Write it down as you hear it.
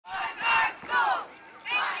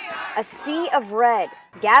A sea of red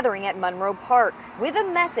gathering at Monroe Park with a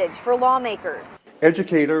message for lawmakers.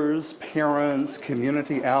 Educators, parents,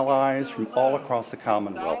 community allies from all across the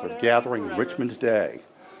Commonwealth are gathering in Richmond today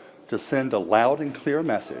to send a loud and clear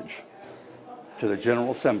message to the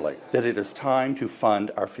General Assembly that it is time to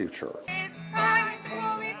fund our future. It's time to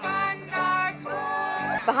fully fund our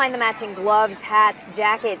schools. Behind the matching gloves, hats,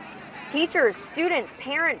 jackets, teachers, students,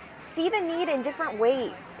 parents see the need in different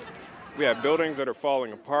ways. We have buildings that are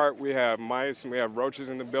falling apart. We have mice and we have roaches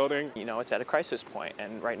in the building. You know, it's at a crisis point,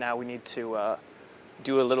 and right now we need to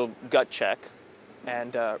do a little gut check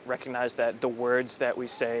and recognize that the words that we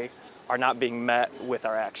say are not being met with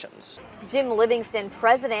our actions. Jim Livingston,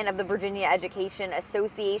 president of the Virginia Education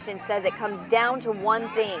Association, says it comes down to one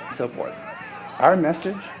thing. So forth. Our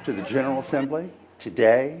message to the General Assembly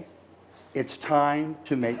today, it's time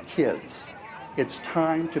to make kids. It's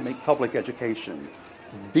time to make public education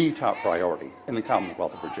the top priority in the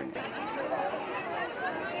Commonwealth of Virginia.